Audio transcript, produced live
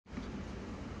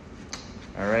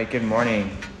All right, good morning.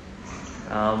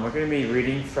 We're going to be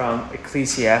reading from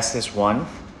Ecclesiastes 1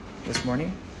 this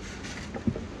morning.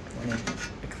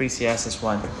 Ecclesiastes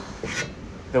 1.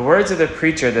 The words of the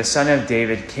preacher, the son of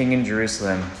David, king in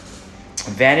Jerusalem.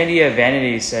 Vanity of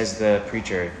vanities, says the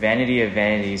preacher. Vanity of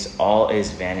vanities, all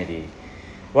is vanity.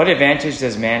 What advantage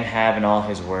does man have in all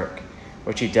his work,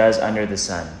 which he does under the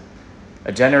sun?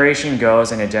 A generation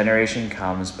goes and a generation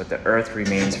comes, but the earth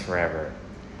remains forever.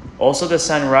 Also the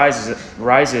sun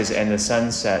rises and the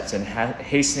sun sets, and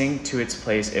hastening to its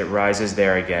place it rises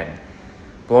there again.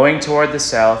 Blowing toward the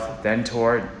south, then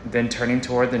turning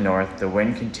toward the north, the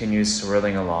wind continues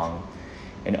swirling along.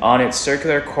 And on its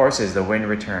circular courses the wind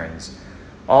returns.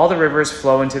 All the rivers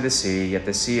flow into the sea, yet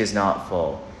the sea is not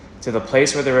full. To the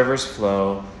place where the rivers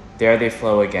flow, there they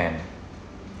flow again.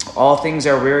 All things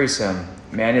are wearisome,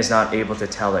 man is not able to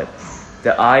tell it.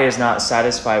 The eye is not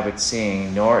satisfied with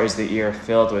seeing, nor is the ear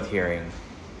filled with hearing.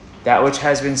 That which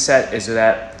has been set is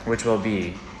that which will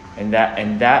be, and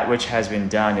that which has been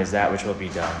done is that which will be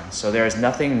done. So there is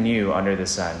nothing new under the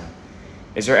sun.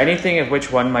 Is there anything of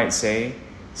which one might say,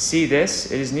 "See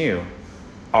this, it is new"?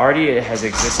 Already it has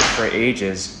existed for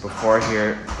ages which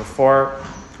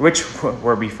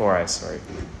were before us.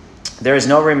 There is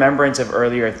no remembrance of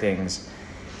earlier things,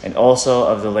 and also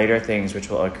of the later things which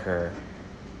will occur.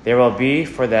 There will be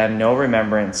for them no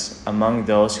remembrance among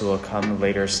those who will come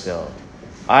later still.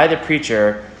 I, the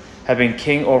preacher, have been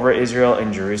king over Israel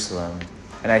and Jerusalem,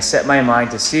 and I set my mind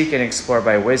to seek and explore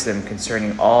by wisdom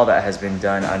concerning all that has been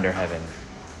done under heaven.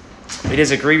 It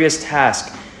is a grievous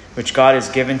task which God has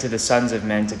given to the sons of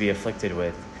men to be afflicted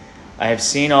with. I have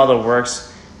seen all the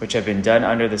works which have been done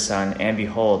under the sun, and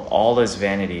behold, all is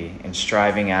vanity and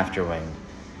striving after wind.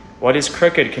 What is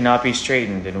crooked cannot be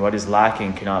straightened, and what is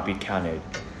lacking cannot be counted.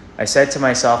 I said to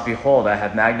myself, behold, I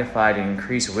have magnified and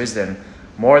increased wisdom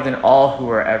more than all who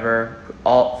were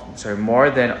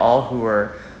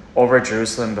over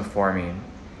Jerusalem before me.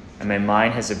 And my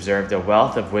mind has observed a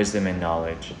wealth of wisdom and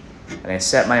knowledge. And I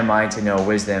set my mind to know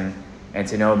wisdom and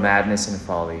to know madness and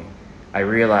folly. I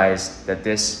realized that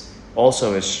this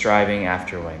also is striving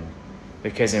after wind.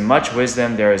 Because in much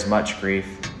wisdom there is much grief,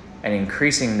 and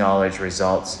increasing knowledge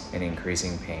results in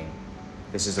increasing pain.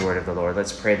 This is the word of the Lord.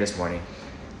 Let's pray this morning.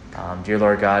 Dear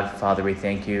Lord God, Father, we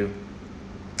thank you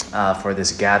for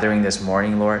this gathering this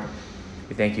morning, Lord.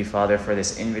 We thank you, Father, for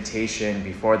this invitation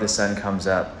before the sun comes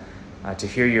up to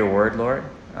hear your word, Lord.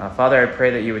 Father, I pray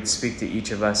that you would speak to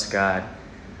each of us, God.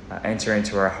 Enter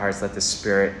into our hearts. Let the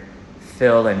Spirit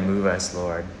fill and move us,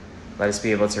 Lord. Let us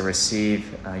be able to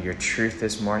receive your truth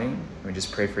this morning. We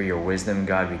just pray for your wisdom,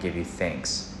 God. We give you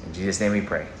thanks. In Jesus' name we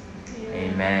pray.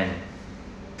 Amen.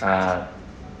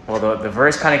 Well, the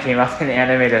verse kind of came up and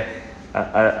Anna made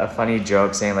a funny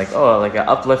joke saying like an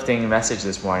uplifting message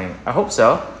this morning. I hope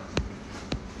so.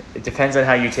 It depends on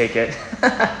how you take it.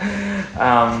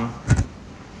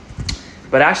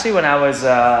 But actually when I was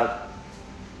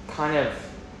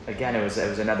it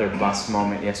was another bus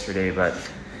moment yesterday, but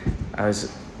I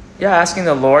was asking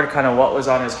the Lord kind of what was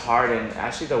on his heart, and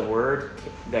actually the word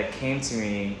that came to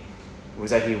me was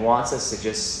that he wants us to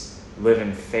just live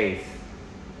in faith.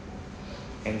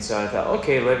 And so I thought,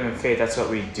 okay, live in faith, that's what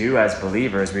we do as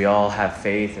believers. We all have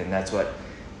faith, and that's what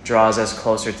draws us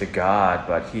closer to God.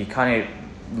 But he kind of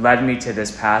led me to this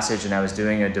passage, and I was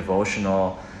doing a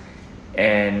devotional,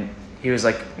 and he was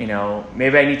like,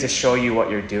 maybe I need to show you what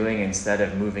you're doing instead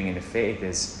of moving into faith.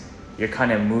 Is you're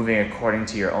kind of moving according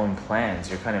to your own plans.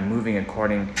 You're kind of moving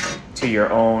according to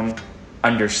your own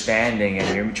understanding,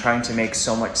 and you're trying to make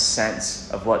so much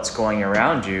sense of what's going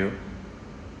around you.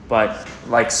 But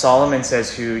like Solomon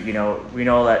says, we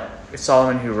know that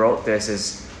Solomon who wrote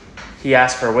this he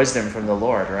asked for wisdom from the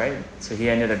Lord, right? So he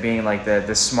ended up being like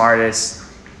the smartest,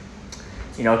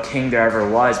 king there ever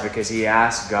was, because he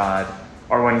asked God,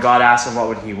 or when God asked him what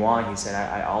would he want, he said,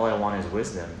 all I want is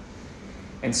wisdom.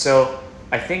 And so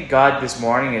I think God this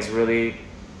morning is really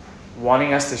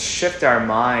wanting us to shift our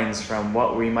minds from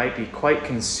what we might be quite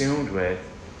consumed with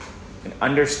and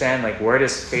understand, like, where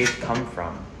does faith come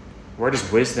from? Where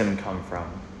does wisdom come from?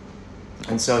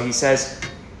 And so he says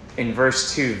in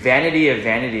verse 2, vanity of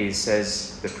vanities,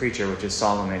 says the preacher, which is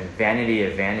Solomon, vanity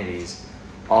of vanities,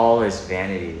 all is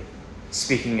vanity.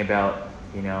 Speaking about,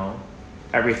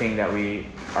 everything that we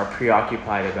are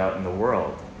preoccupied about in the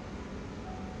world.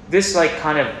 This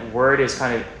kind of word is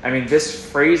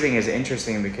this phrasing is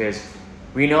interesting because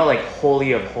we know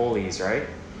holy of holies, right?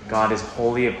 God is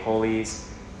holy of holies.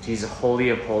 Jesus holy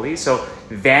of holies. So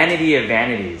vanity of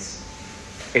vanities.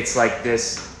 It's like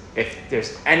this, if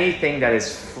there's anything that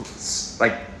is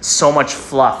so much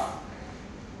fluff,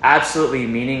 absolutely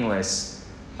meaningless,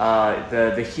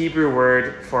 The Hebrew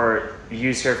word for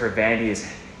used here for vanity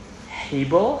is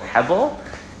hebel,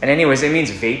 and anyways, it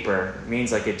means vapor. It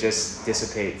means like it just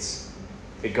dissipates,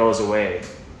 it goes away,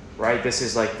 right? This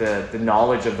is like the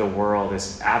knowledge of the world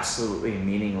is absolutely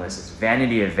meaningless. It's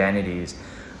vanity of vanities.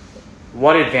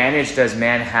 What advantage does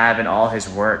man have in all his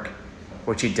work,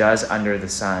 which he does under the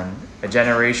sun? A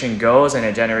generation goes and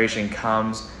a generation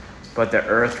comes, but the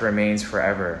earth remains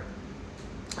forever.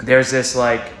 There's this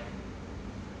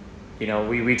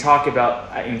we talk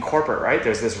about in corporate, right?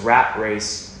 There's this rat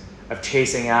race of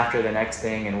chasing after the next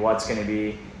thing and what's going to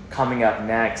be coming up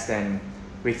next. And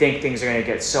we think things are going to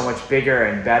get so much bigger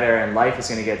and better and life is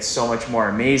going to get so much more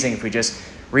amazing if we just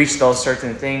reach those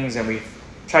certain things, and we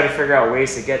try to figure out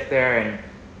ways to get there. And,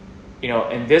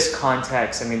 in this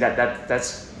context, I mean,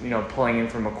 that's pulling in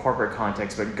from a corporate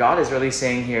context, but God is really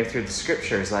saying here through the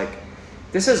scriptures, like,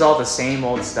 this is all the same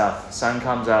old stuff. Sun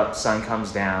comes up, sun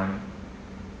comes down.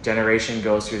 Generation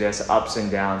goes through this, ups and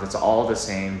downs. It's all the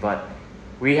same, but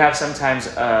we have sometimes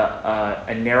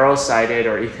a narrow-sighted,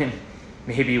 or even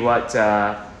maybe what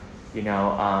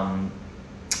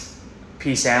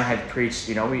P. Sam had preached.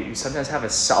 We sometimes have a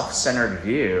self-centered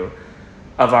view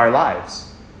of our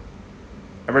lives,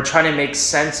 and we're trying to make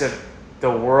sense of the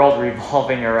world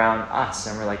revolving around us,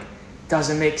 and we're like,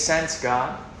 doesn't make sense,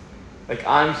 God. Like,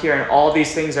 I'm here and all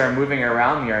these things that are moving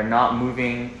around me are not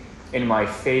moving in my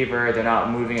favor. They're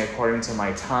not moving according to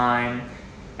my time.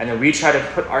 And then we try to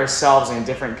put ourselves in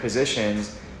different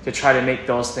positions to try to make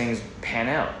those things pan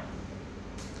out.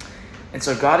 And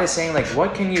so God is saying, like,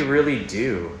 what can you really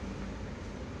do,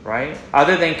 right?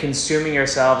 Other than consuming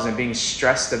yourselves and being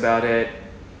stressed about it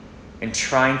and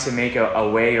trying to make a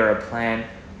way or a plan,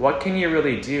 what can you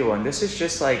really do? And this is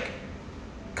just like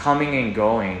coming and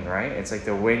going, right? It's like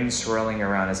the wind swirling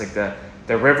around. It's like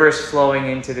the rivers flowing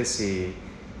into the sea,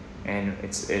 and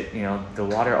the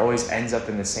water always ends up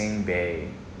in the same bay.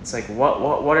 It's like,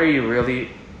 what are you really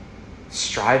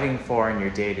striving for in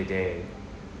your day to day?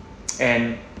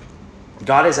 And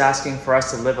God is asking for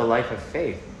us to live a life of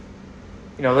faith.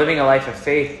 Living a life of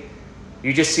faith,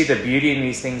 you just see the beauty in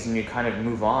these things and you kind of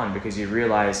move on, because you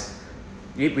realize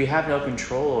we have no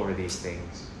control over these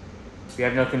things. We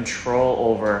have no control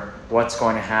over what's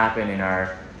going to happen in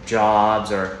our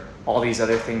jobs or all these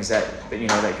other things that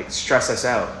stress us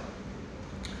out.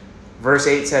 Verse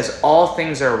 8 says, all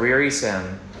things are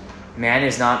wearisome. Man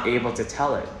is not able to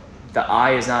tell it. The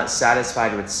eye is not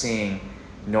satisfied with seeing,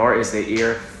 nor is the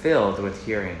ear filled with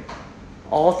hearing.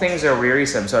 All things are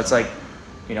wearisome. So it's like,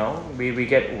 we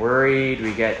get worried,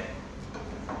 we get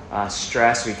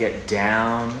stressed, we get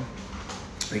down.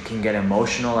 We can get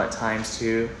emotional at times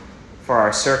too for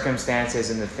our circumstances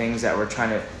and the things that we're trying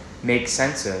to make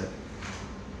sense of.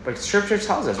 But Scripture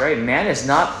tells us, right? Man is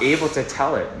not able to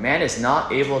tell it. Man is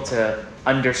not able to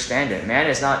understand it. Man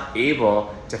is not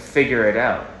able to figure it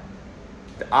out.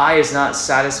 The eye is not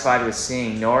satisfied with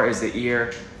seeing, nor is the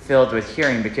ear filled with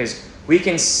hearing, because we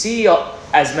can see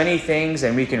as many things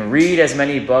and we can read as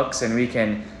many books and we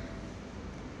can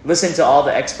listen to all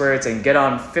the experts and get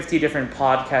on 50 different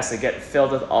podcasts that get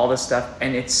filled with all this stuff,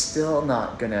 and it's still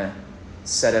not going to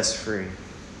set us free.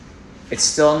 It's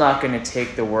still not going to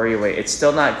take the worry away. It's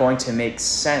still not going to make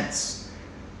sense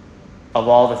of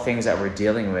all the things that we're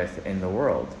dealing with in the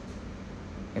world.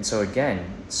 And so again,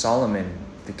 Solomon,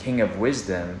 the king of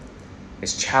wisdom,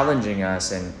 is challenging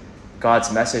us, and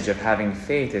God's message of having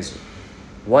faith is,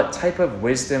 what type of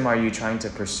wisdom are you trying to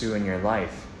pursue in your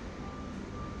life?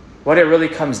 What it really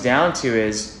comes down to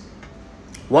is,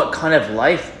 what kind of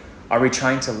life are we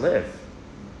trying to live?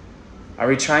 Are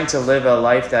we trying to live a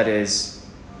life that is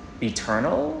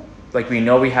eternal? Like, we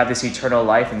know we have this eternal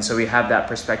life, and so we have that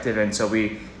perspective, and so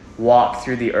we walk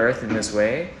through the earth in this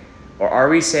way? Or are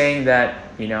we saying that,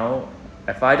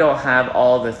 if I don't have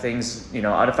all the things,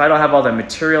 if I don't have all the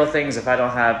material things, if I don't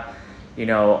have,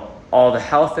 all the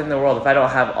health in the world, if I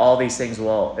don't have all these things,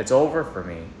 well, it's over for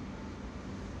me.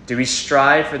 Do we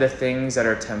strive for the things that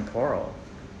are temporal?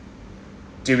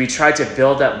 Do we try to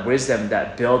build up wisdom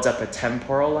that builds up a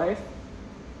temporal life?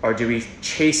 Or do we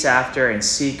chase after and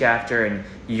seek after and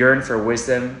yearn for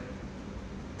wisdom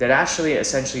that actually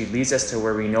essentially leads us to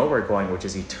where we know we're going, which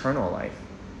is eternal life?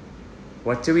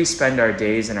 What do we spend our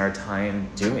days and our time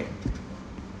doing?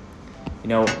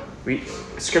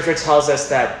 Scripture tells us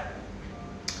that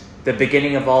the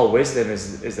beginning of all wisdom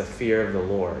is the fear of the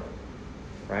Lord,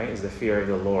 right? Is the fear of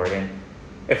the Lord. And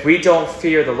if we don't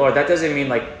fear the Lord, that doesn't mean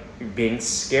like being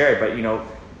scared, but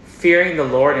fearing the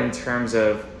Lord in terms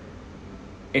of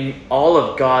in all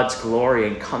of God's glory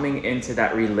and coming into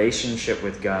that relationship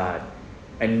with God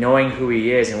and knowing who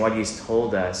He is and what He's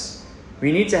told us,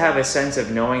 We need to have a sense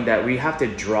of knowing that we have to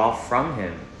draw from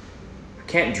him. We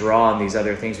can't draw on these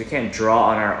other things. We can't draw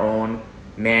on our own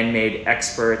man-made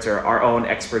experts or our own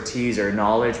expertise or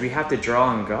knowledge. We have to draw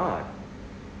on God.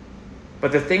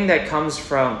 But the thing that comes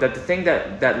from, the thing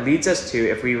that leads us to,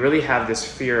 if we really have this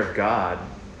fear of God,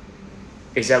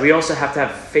 is that we also have to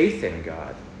have faith in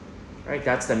God. Right?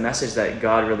 That's the message that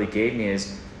God really gave me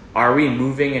is, are we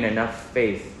moving in enough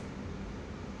faith?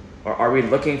 Or are we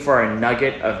looking for a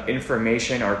nugget of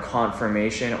information or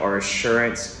confirmation or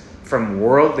assurance from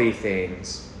worldly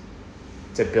things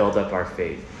to build up our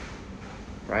faith?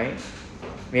 Right?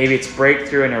 Maybe it's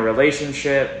breakthrough in a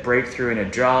relationship, breakthrough in a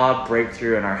job,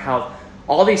 breakthrough in our health.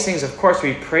 All these things, of course,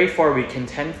 we pray for, we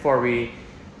contend for, we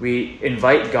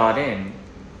invite God in.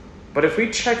 But if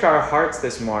we check our hearts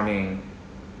this morning,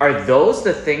 are those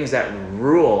the things that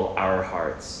rule our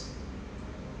hearts?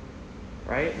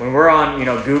 Right? When we're on,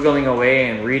 Googling away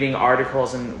and reading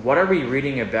articles, and what are we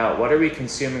reading about? What are we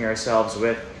consuming ourselves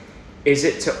with? Is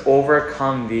it to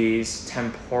overcome these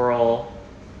temporal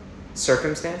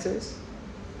circumstances?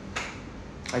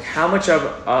 Like, how much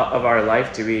of our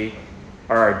life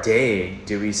or our day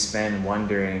do we spend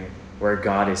wondering where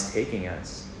God is taking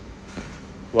us?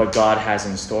 What God has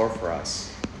in store for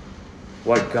us?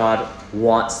 What God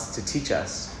wants to teach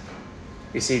us?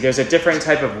 You see, there's a different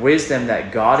type of wisdom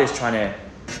that God is trying to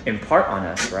impart on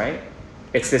us, right?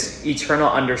 It's this eternal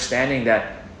understanding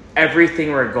that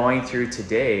everything we're going through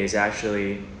today is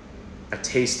actually a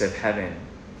taste of heaven.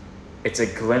 It's a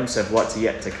glimpse of what's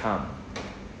yet to come.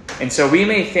 And so we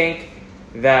may think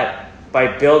that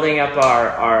by building up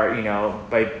our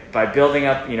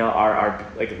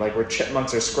we're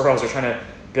chipmunks or squirrels, we're trying to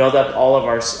build up all of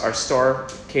our store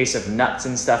case of nuts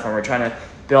and stuff, and we're trying to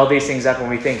build these things up, and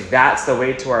we think that's the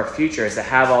way to our future, is to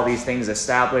have all these things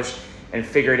established and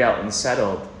figured out and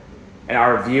settled. And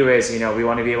our view is, we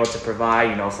want to be able to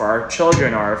provide, for our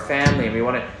children or our family, and we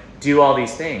want to do all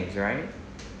these things, right?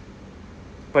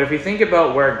 But if we think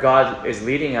about where God is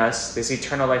leading us, this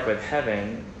eternal life with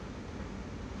heaven,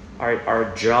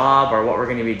 our job or what we're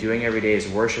going to be doing every day is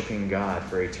worshiping God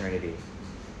for eternity.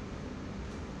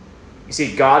 You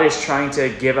see, God is trying to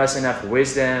give us enough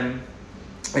wisdom,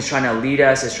 is trying to lead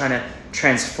us, is trying to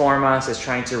transform us, is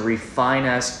trying to refine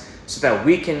us so that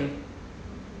we can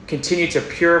continue to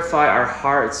purify our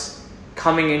hearts,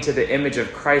 coming into the image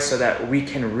of Christ so that we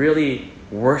can really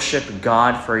worship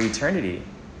God for eternity.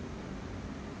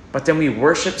 But then we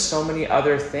worship so many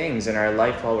other things in our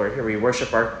life while we're here. We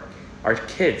worship our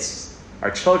kids,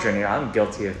 our children. I'm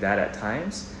guilty of that at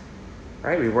times,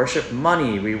 right? We worship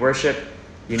money. We worship,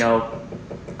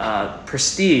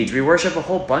 prestige. We worship a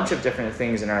whole bunch of different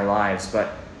things in our lives.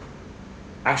 But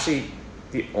actually,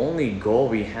 the only goal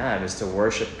we have is to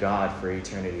worship God for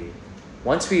eternity.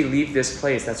 Once we leave this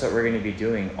place, that's what we're going to be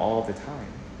doing all the time.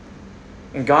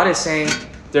 And God is saying,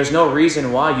 there's no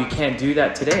reason why you can't do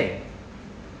that today.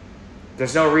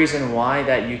 There's no reason why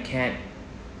that you can't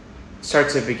start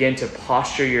to begin to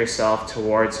posture yourself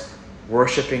towards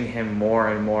worshiping Him more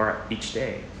and more each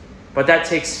day. But that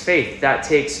takes faith. That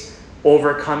takes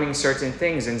overcoming certain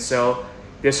things. And so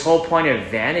this whole point of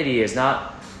vanity is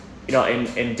not,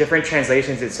 in different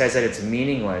translations it says that it's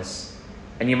meaningless.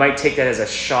 And you might take that as a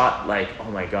shot like,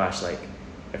 oh my gosh, like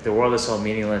if the world is so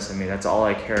meaningless, that's all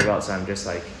I care about. So I'm just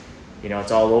like,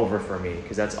 it's all over for me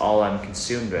because that's all I'm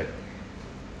consumed with.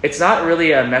 It's not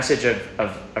really a message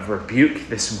of rebuke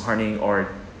this morning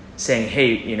or saying,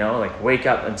 hey, wake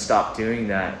up and stop doing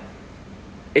that.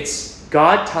 It's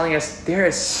God telling us there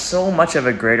is so much of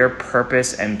a greater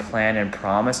purpose and plan and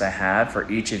promise I have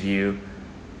for each of you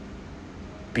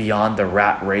beyond the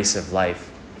rat race of life,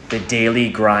 the daily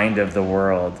grind of the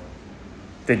world,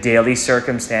 the daily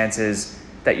circumstances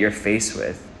that you're faced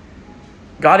with.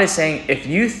 God is saying, if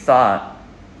you thought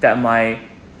that my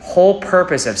whole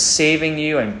purpose of saving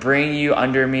you and bringing you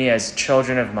under me as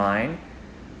children of mine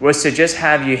was to just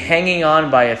have you hanging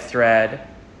on by a thread,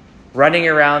 running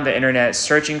around the internet,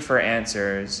 searching for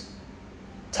answers,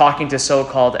 talking to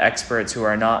so-called experts who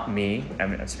are not me.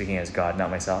 I'm speaking as God, not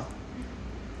myself.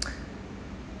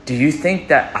 Do you think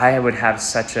that I would have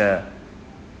such a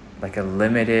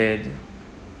limited,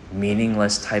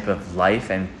 meaningless type of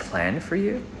life and plan for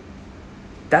you?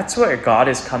 That's where God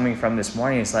is coming from this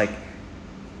morning. It's like,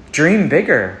 dream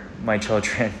bigger, my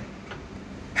children.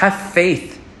 Have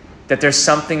faith that there's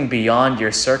something beyond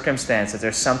your circumstance, that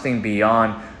there's something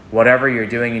beyond whatever you're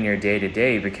doing in your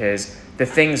day-to-day, because the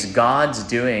things God's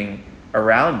doing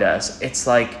around us, it's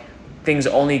like things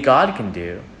only God can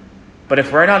do. But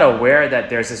if we're not aware that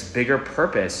there's this bigger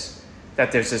purpose,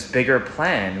 that there's this bigger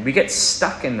plan, we get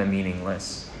stuck in the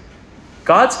meaningless.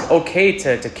 God's okay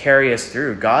to carry us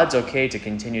through. God's okay to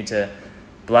continue to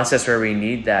bless us where we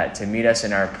need that, to meet us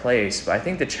in our place. But I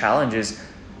think the challenge is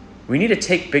we need to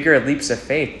take bigger leaps of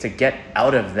faith to get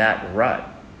out of that rut.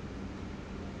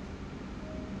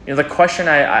 The question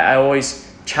I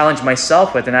always challenge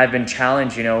myself with, and I've been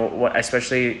challenged,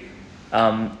 especially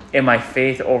in my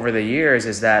faith over the years,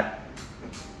 is that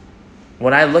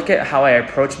when I look at how I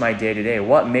approach my day-to-day,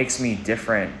 what makes me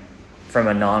different from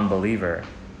a non-believer?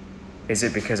 Is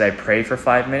it because I pray for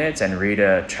 5 minutes and read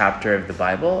a chapter of the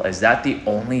Bible? Is that the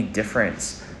only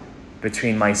difference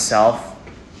between myself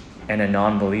and a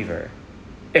non-believer?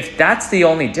 If that's the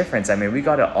only difference, we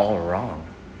got it all wrong.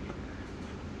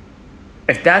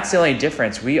 If that's the only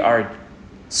difference, we are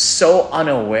so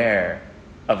unaware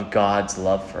of God's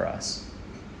love for us.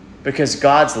 Because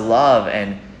God's love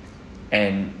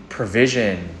and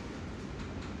provision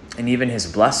and even his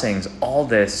blessings, all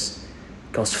this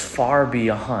goes far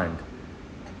beyond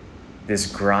this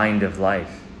grind of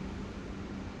life,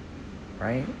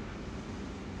 right?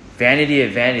 Vanity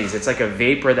of vanities. It's like a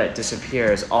vapor that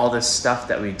disappears, all this stuff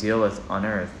that we deal with on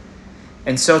earth.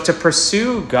 And so to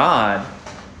pursue God,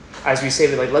 as we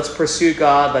say, let's pursue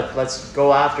God, let's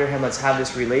go after him, let's have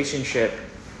this relationship,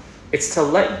 it's to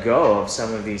let go of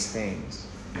some of these things.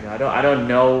 I don't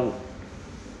know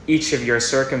each of your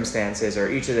circumstances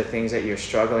or each of the things that you're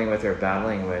struggling with or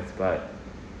battling with, but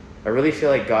I really feel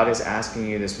like God is asking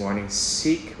you this morning,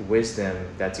 seek wisdom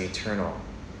that's eternal.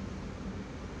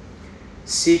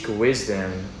 Seek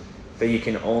wisdom that you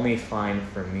can only find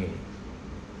from me.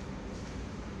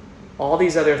 All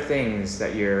these other things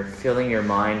that you're filling your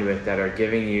mind with that are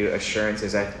giving you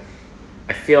assurances, I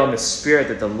feel in the Spirit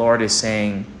that the Lord is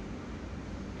saying,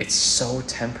 it's so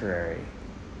temporary.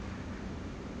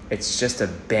 It's just a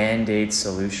Band-Aid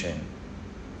solution.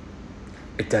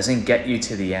 It doesn't get you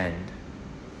to the end.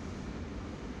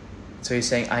 So he's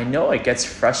saying, I know it gets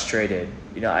frustrated.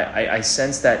 I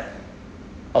sense that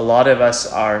a lot of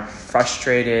us are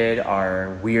frustrated,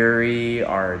 are weary,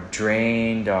 are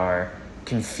drained, are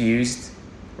confused,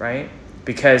 right?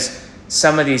 Because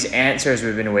some of these answers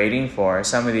we've been waiting for,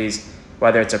 some of these,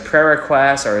 whether it's a prayer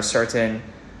request or a certain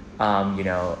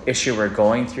issue we're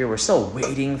going through, we're still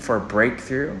waiting for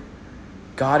breakthrough.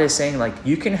 God is saying,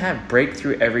 you can have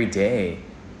breakthrough every day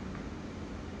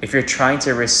if you're trying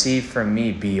to receive from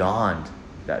me beyond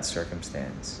that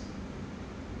circumstance,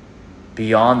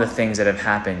 beyond the things that have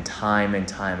happened time and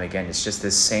time again. It's just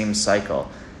this same cycle.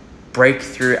 Break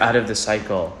through out of the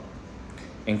cycle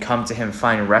and come to him,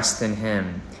 find rest in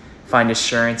him, find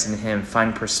assurance in him,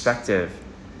 find perspective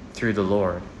through the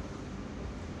Lord.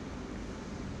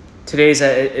 Today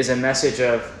is a message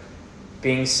of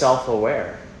being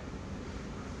self-aware,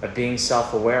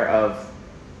 of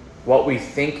what we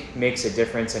think makes a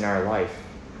difference in our life.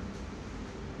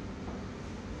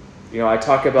 I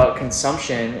talk about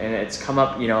consumption, and it's come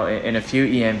up, in a few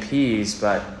EMPs,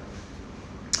 but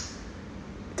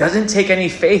it doesn't take any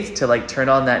faith to turn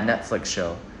on that Netflix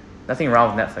show. Nothing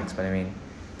wrong with Netflix, but it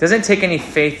doesn't take any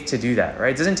faith to do that,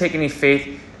 right? It doesn't take any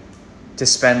faith to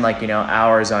spend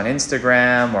hours on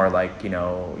Instagram or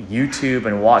YouTube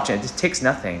and watch it. It just takes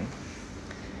nothing.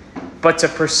 But to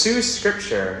pursue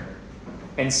Scripture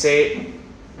and say,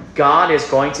 God is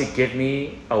going to give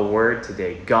me a word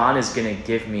today. God is going to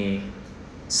give me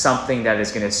something that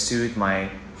is going to soothe my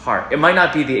heart. It might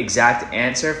not be the exact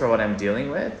answer for what I'm dealing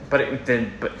with, but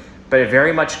it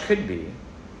very much could be.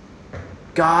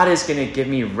 God is going to give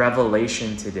me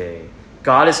revelation today.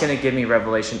 God is going to give me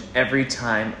revelation every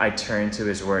time I turn to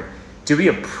his word. Do we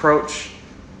approach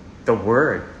the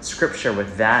word, Scripture,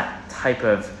 with that type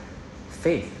of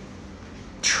faith,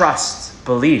 trust,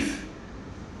 belief?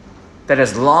 That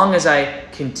as long as I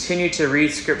continue to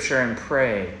read Scripture and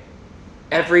pray,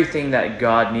 everything that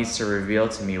God needs to reveal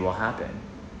to me will happen.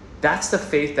 That's the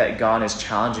faith that God is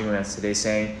challenging us today,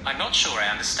 saying, I'm not sure I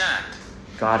understand.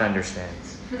 God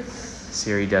understands.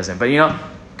 Siri doesn't. But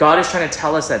God is trying to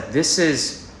tell us that this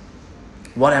is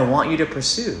what I want you to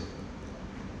pursue.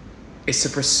 It's to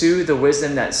pursue the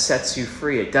wisdom that sets you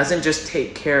free. It doesn't just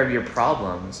take care of your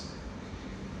problems,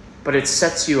 but it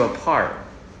sets you apart.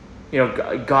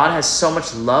 God has so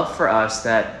much love for us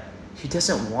that he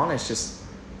doesn't want us just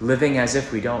living as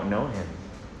if we don't know him.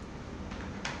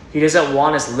 He doesn't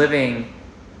want us looking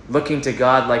to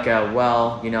God like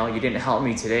you didn't help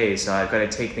me today, so I've got to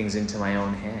take things into my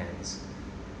own hands.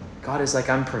 God is like,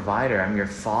 I'm provider, I'm your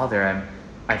father,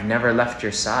 I've never left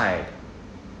your side.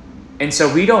 And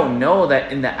so we don't know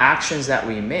that in the actions that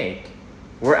we make,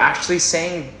 we're actually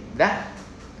saying that.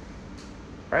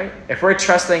 Right? If we're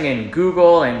trusting in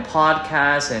Google and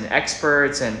podcasts and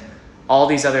experts and all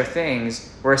these other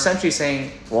things, we're essentially saying,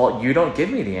 well, you don't give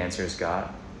me the answers, God.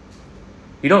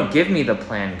 You don't give me the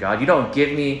plan, God. You don't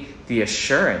give me the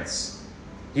assurance.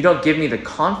 You don't give me the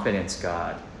confidence,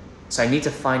 God. So I need to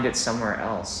find it somewhere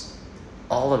else.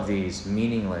 All of these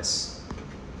meaningless,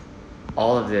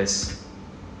 all of this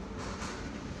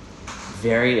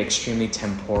very extremely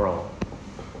temporal.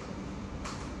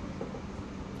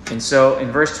 And so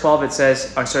in verse 12 it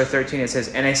says, 13 it says,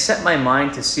 "And I set my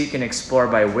mind to seek and explore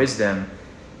by wisdom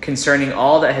concerning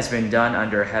all that has been done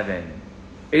under heaven.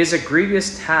 It is a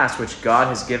grievous task which God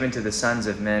has given to the sons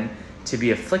of men to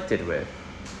be afflicted with.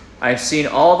 I have seen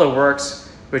all the works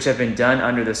which have been done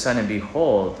under the sun, and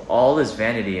behold, all is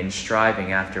vanity and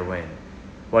striving after wind.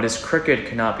 What is crooked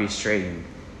cannot be straightened,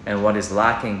 and what is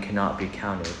lacking cannot be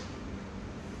counted."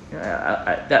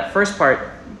 That first part,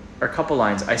 or a couple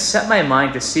lines, "I set my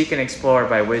mind to seek and explore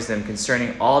by wisdom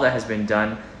concerning all that has been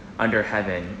done under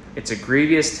heaven. It's a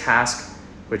grievous task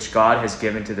which God has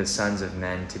given to the sons of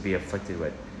men to be afflicted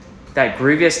with." That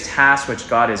grievous task which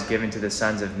God has given to the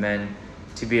sons of men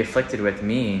to be afflicted with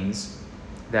means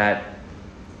that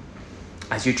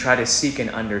as you try to seek and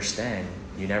understand,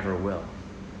 you never will.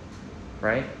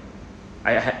 Right?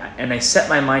 I set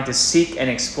my mind to seek and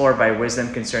explore by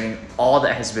wisdom concerning all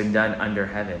that has been done under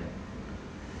heaven.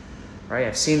 Right?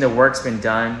 I've seen the works been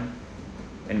done.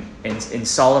 And in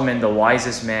Solomon, the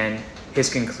wisest man, his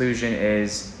conclusion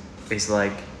is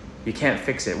like, you can't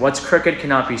fix it. What's crooked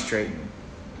cannot be straightened.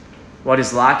 What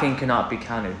is lacking cannot be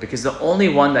counted. Because the only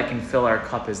one that can fill our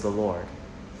cup is the Lord.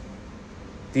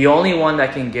 The only one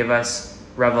that can give us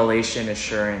revelation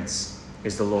assurance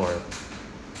is the Lord.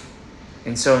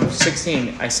 And so in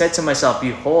 16, "I said to myself,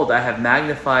 behold, I have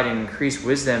magnified and increased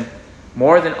wisdom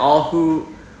more than all who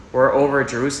were over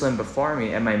Jerusalem before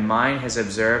me, and my mind has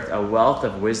observed a wealth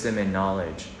of wisdom and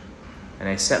knowledge. And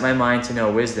I set my mind to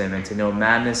know wisdom and to know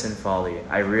madness and folly.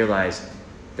 I realized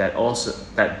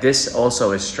that this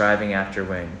also is striving after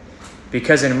wind.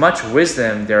 Because in much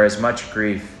wisdom there is much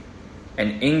grief,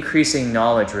 and increasing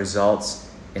knowledge results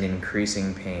in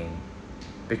increasing pain.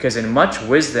 Because in much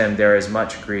wisdom there is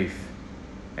much grief,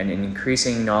 and in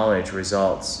increasing knowledge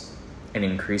results in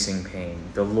increasing pain."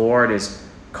 The Lord is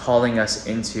calling us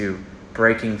into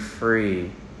breaking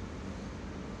free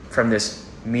from this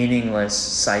meaningless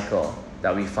cycle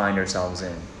that we find ourselves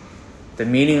in. The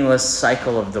meaningless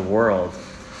cycle of the world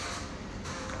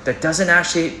that doesn't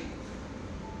actually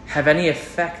have any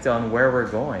effect on where we're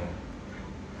going.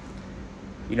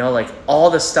 You know, like all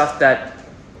the stuff that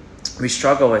we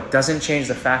struggle with doesn't change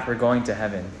the fact we're going to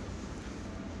heaven.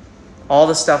 All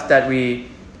the stuff that we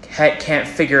can't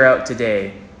figure out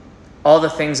today, all the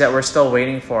things that we're still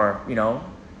waiting for, you know,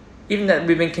 even that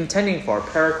we've been contending for,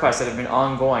 prayer requests that have been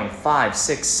ongoing 5,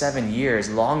 6, 7 years,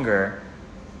 longer,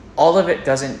 all of it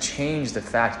doesn't change the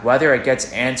fact, whether it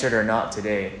gets answered or not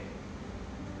today,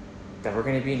 that we're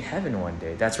going to be in heaven one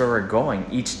day. That's where we're going.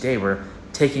 Each day we're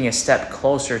taking a step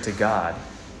closer to God.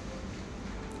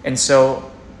 And so,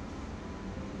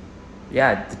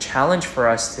 yeah, the challenge for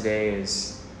us today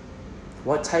is,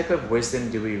 what type of wisdom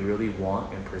do we really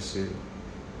want and pursue?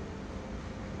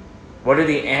 What are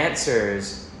the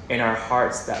answers in our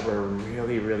hearts that we're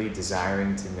really, really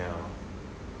desiring to know?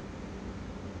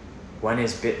 When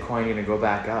is Bitcoin going to go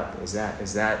back up? Is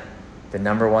that the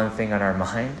number one thing on our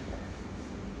mind?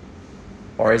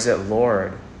 Or is it,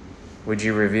 Lord, would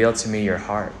you reveal to me your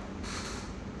heart?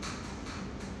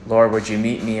 Lord, would you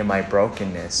meet me in my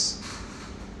brokenness?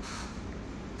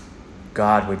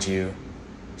 God, would you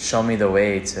show me the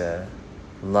way to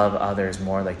love others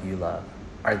more like you love?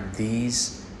 Are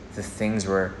these the things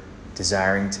we're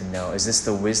desiring to know? Is this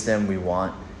the wisdom we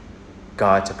want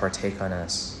God to partake on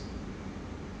us?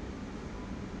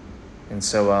 And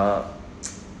so, I'm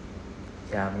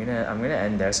gonna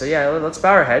end there. So let's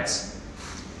bow our heads,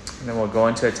 and then we'll go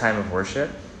into a time of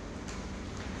worship.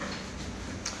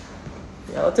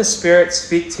 Yeah, let the Spirit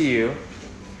speak to you.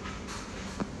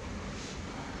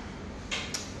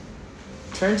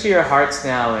 Turn to your hearts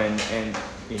now and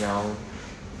you know,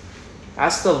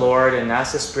 ask the Lord and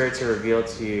ask the Spirit to reveal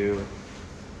to you,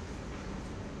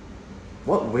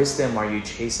 what wisdom are you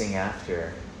chasing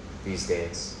after these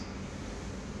days?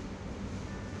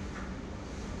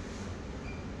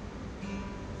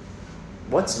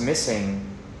 What's missing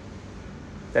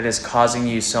that is causing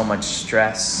you so much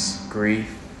stress, grief,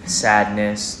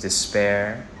 sadness,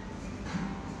 despair?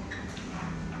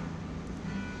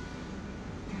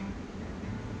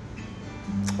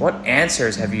 What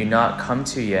answers have you not come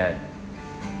to yet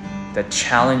that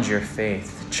challenge your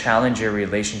faith, challenge your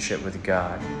relationship with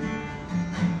God?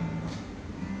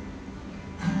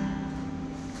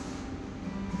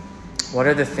 What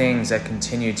are the things that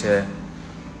continue to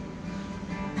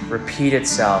repeat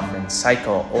itself and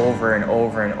cycle over and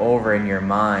over and over in your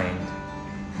mind,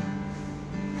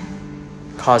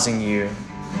 causing you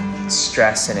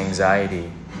stress and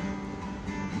anxiety?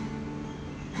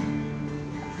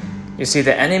 You see,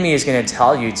 the enemy is going to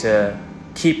tell you to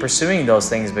keep pursuing those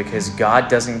things because God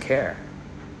doesn't care.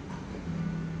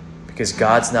 Because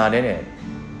God's not in it.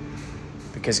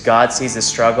 Because God sees the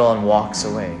struggle and walks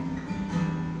away.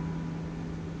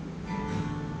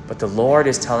 But the Lord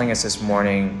is telling us this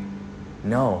morning,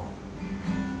 no.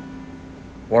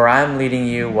 Where I'm leading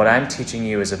you, what I'm teaching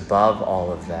you is above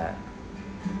all of that.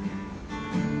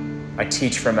 I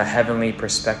teach from a heavenly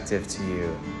perspective to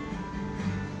you.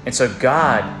 And so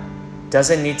God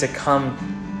doesn't need to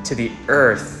come to the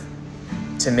earth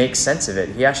to make sense of it.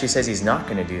 He actually says he's not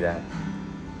going to do that.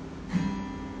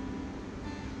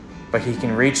 But he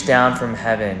can reach down from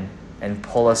heaven and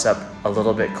pull us up a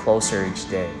little bit closer each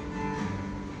day.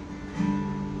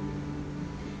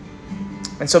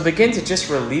 And so begin to just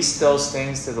release those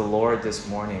things to the Lord this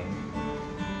morning.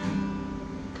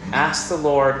 Ask the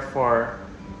Lord for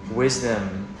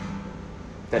wisdom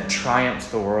that triumphs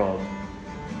the world.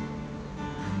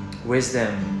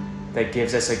 Wisdom that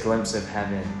gives us a glimpse of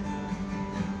heaven.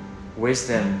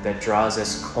 Wisdom that draws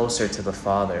us closer to the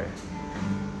Father.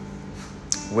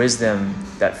 Wisdom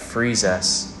that frees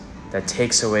us, that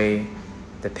takes away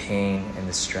the pain and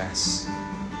the stress.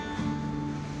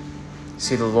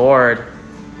 See, the Lord,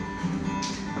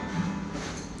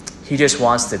 he just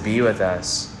wants to be with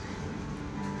us.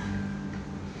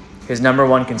 His number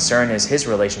one concern is his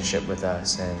relationship with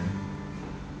us, and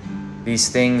these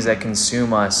things that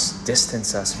consume us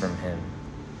distance us from him.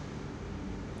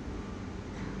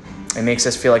 It makes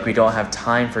us feel like we don't have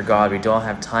time for God, we don't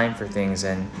have time for things,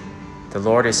 and the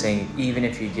Lord is saying, even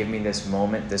if you give me this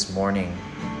moment this morning,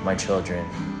 my children,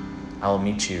 I will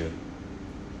meet you.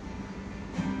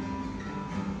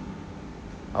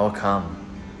 I will come.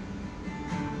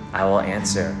 I will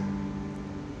answer.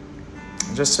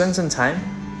 Just spend some time.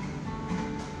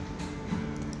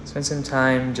 Spend some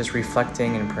time just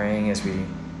reflecting and praying as we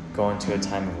go into a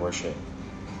time of worship.